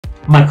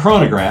My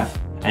chronograph,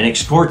 an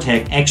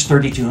XCorTech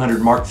X3200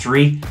 Mark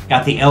III,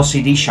 got the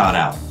LCD shot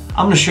out.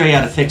 I'm going to show you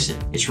how to fix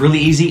it. It's really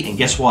easy, and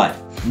guess what?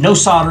 No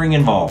soldering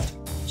involved.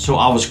 So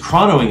I was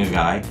chronoing a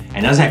guy,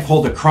 and as I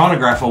pulled the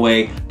chronograph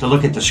away to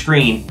look at the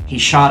screen, he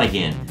shot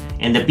again,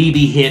 and the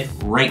BB hit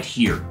right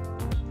here.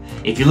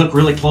 If you look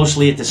really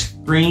closely at the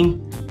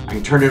screen, I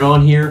can turn it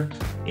on here,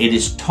 it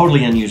is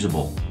totally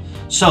unusable.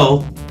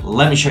 So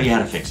let me show you how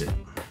to fix it.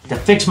 To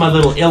fix my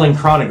little Illing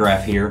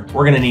chronograph here,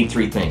 we're going to need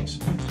three things.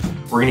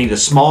 We're going to need a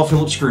small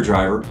Phillips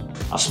screwdriver,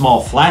 a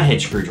small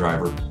flathead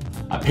screwdriver,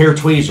 a pair of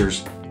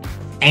tweezers,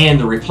 and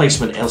the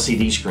replacement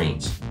LCD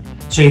screens.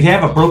 So if you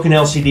have a broken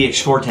LCD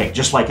XCorTech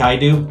just like I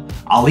do,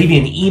 I'll leave you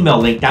an email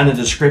link down in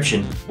the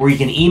description where you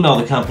can email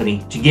the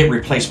company to get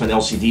replacement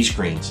LCD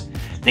screens.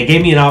 They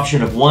gave me an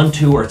option of 1,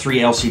 2, or 3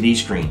 LCD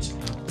screens.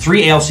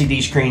 3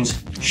 LCD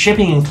screens,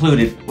 shipping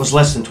included, was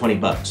less than 20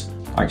 bucks.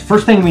 All right,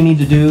 first thing we need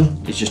to do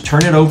is just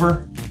turn it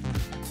over,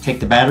 take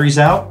the batteries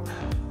out,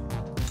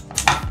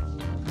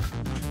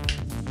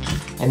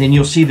 and then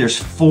you'll see there's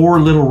 4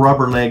 little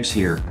rubber legs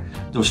here.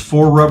 Those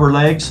 4 rubber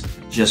legs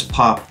just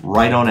pop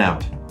right on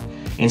out.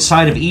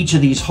 Inside of each of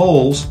these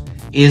holes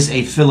is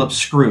a Phillips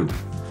screw.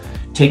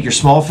 Take your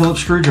small Phillips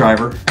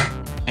screwdriver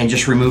and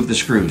just remove the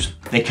screws.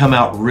 They come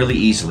out really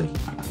easily.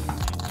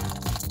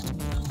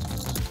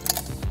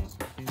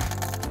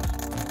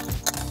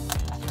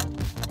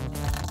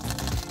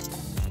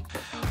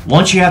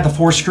 Once you have the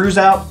 4 screws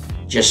out,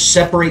 just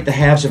separate the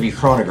halves of your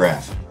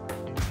chronograph.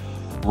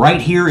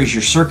 Right here is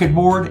your circuit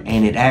board,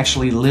 and it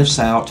actually lifts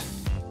out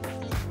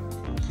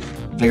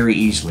very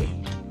easily.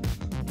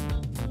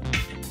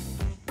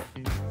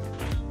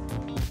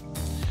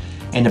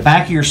 In the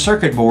back of your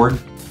circuit board,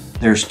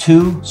 there's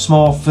 2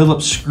 small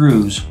Phillips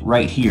screws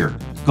right here.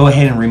 Go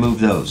ahead and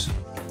remove those.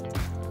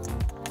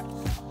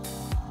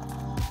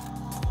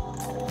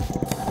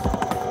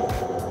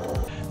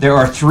 There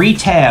are 3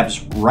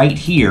 tabs right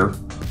here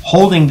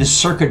holding this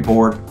circuit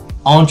board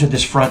onto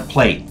this front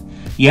plate.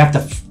 You have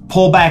to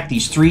pull back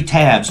these 3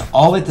 tabs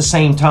all at the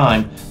same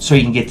time so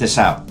you can get this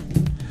out.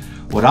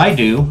 What I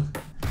do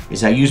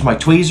is I use my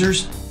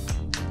tweezers,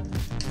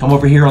 come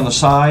over here on the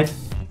side,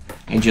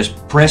 and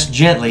just press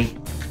gently,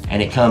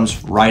 and it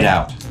comes right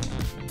out.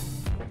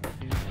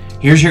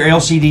 Here's your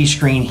LCD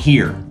screen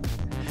here.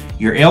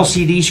 Your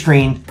LCD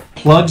screen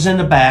plugs in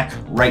the back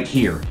right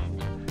here.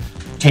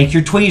 Take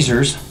your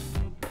tweezers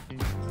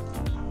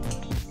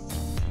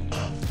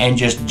and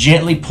just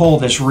gently pull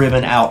this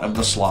ribbon out of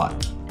the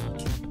slot.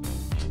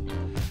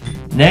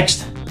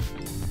 Next,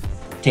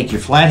 take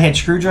your flathead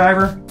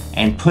screwdriver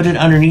and put it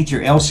underneath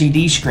your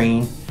LCD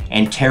screen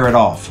and tear it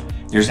off.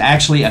 There's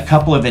actually a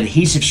couple of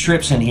adhesive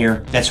strips in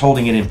here that's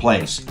holding it in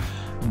place.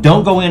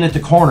 Don't go in at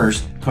the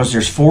corners because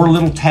there's 4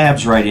 little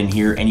tabs right in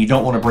here and you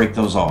don't want to break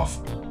those off.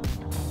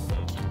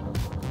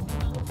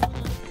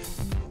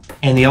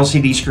 And the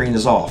LCD screen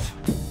is off.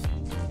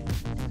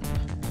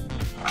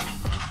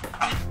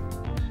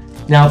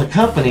 Now the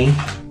company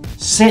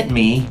sent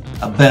me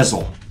a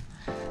bezel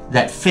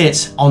that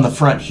fits on the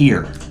front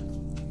here.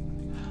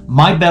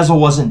 My bezel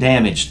wasn't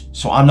damaged,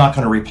 so I'm not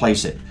going to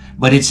replace it,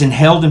 but it's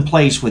held in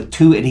place with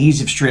 2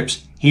 adhesive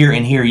strips here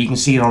and here. You can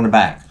see it on the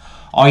back.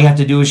 All you have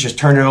to do is just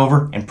turn it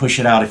over and push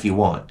it out if you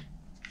want.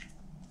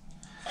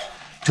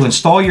 To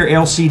install your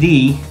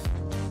LCD,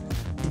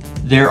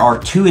 there are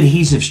 2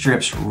 adhesive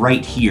strips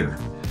right here.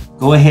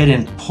 Go ahead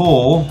and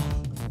pull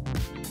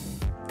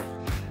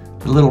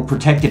the little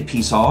protective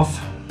piece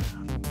off.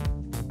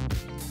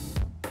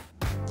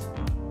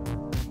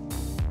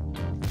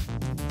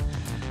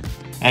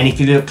 And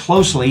if you look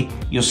closely,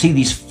 you'll see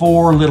these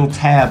 4 little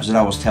tabs that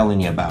I was telling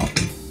you about.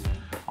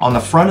 On the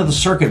front of the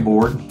circuit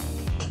board,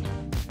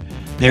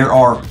 there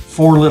are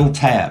 4 little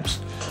tabs.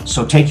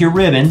 So take your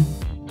ribbon,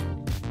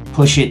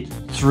 push it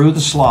through the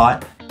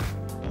slot,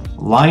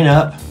 line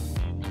up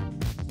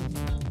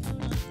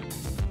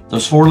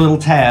those 4 little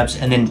tabs,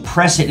 and then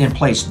press it in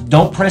place.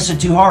 Don't press it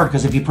too hard,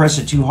 because if you press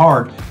it too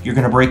hard, you're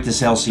going to break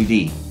this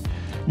LCD.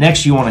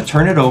 Next, you want to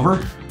turn it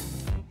over.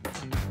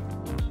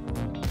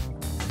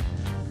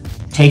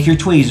 Take your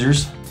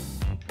tweezers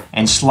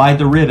and slide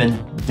the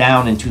ribbon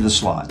down into the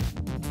slot.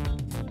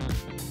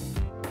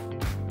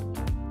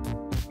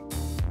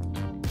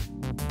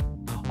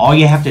 All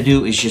you have to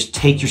do is just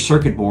take your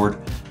circuit board,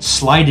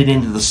 slide it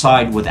into the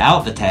side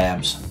without the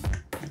tabs,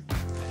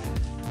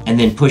 and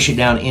then push it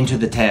down into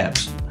the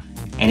tabs,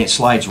 and it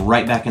slides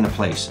right back into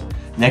place.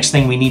 Next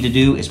thing we need to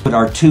do is put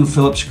our 2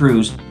 Phillips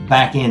screws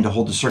back in to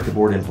hold the circuit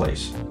board in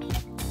place.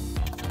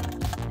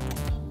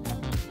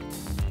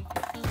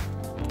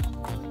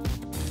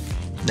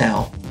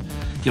 Now,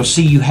 you'll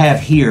see you have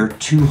here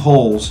 2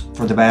 holes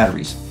for the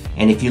batteries.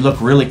 And if you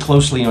look really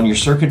closely on your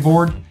circuit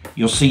board,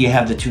 you'll see you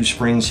have the 2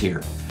 springs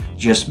here.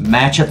 Just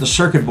match up the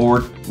circuit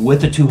board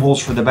with the 2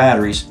 holes for the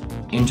batteries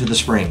into the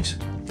springs.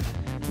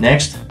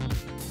 Next,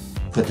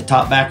 put the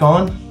top back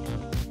on.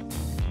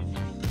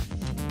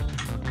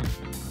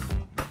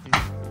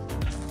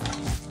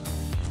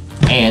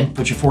 And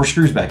put your 4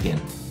 screws back in.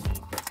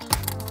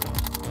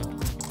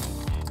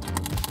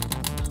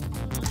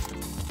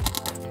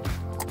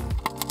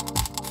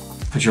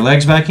 Put your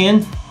legs back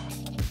in.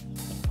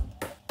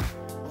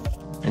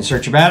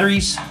 Insert your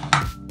batteries.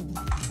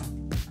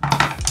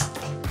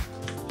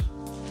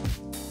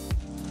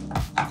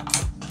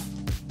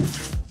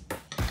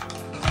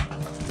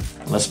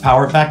 Let's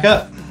power it back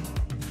up.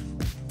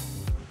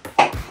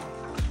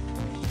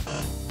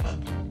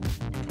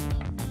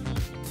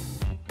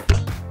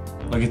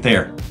 Look at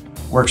there.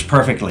 Works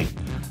perfectly.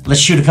 Let's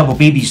shoot a couple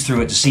BBs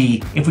through it to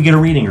see if we get a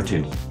reading or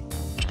two.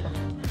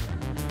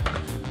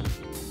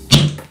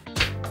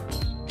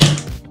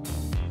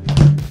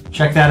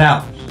 Check that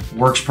out.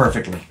 Works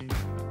perfectly.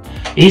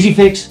 Easy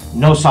fix,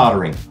 no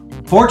soldering.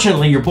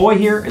 Fortunately, your boy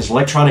here is an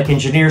electronic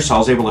engineer, so I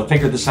was able to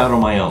figure this out on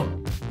my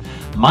own.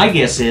 My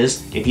guess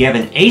is, if you have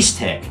an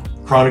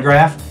Acetech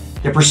Chronograph,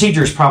 the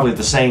procedure is probably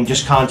the same.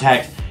 Just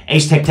contact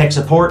Acetech Tech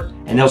Support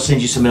and they'll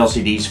send you some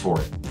LCDs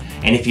for it.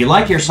 And if you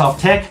like Airsoft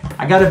Tech,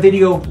 I got a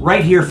video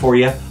right here for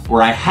you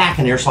where I hack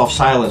an Airsoft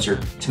silencer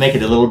to make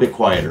it a little bit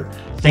quieter.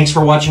 Thanks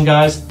for watching,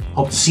 guys.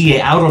 Hope to see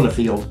you out on the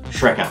field.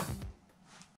 Shreq out.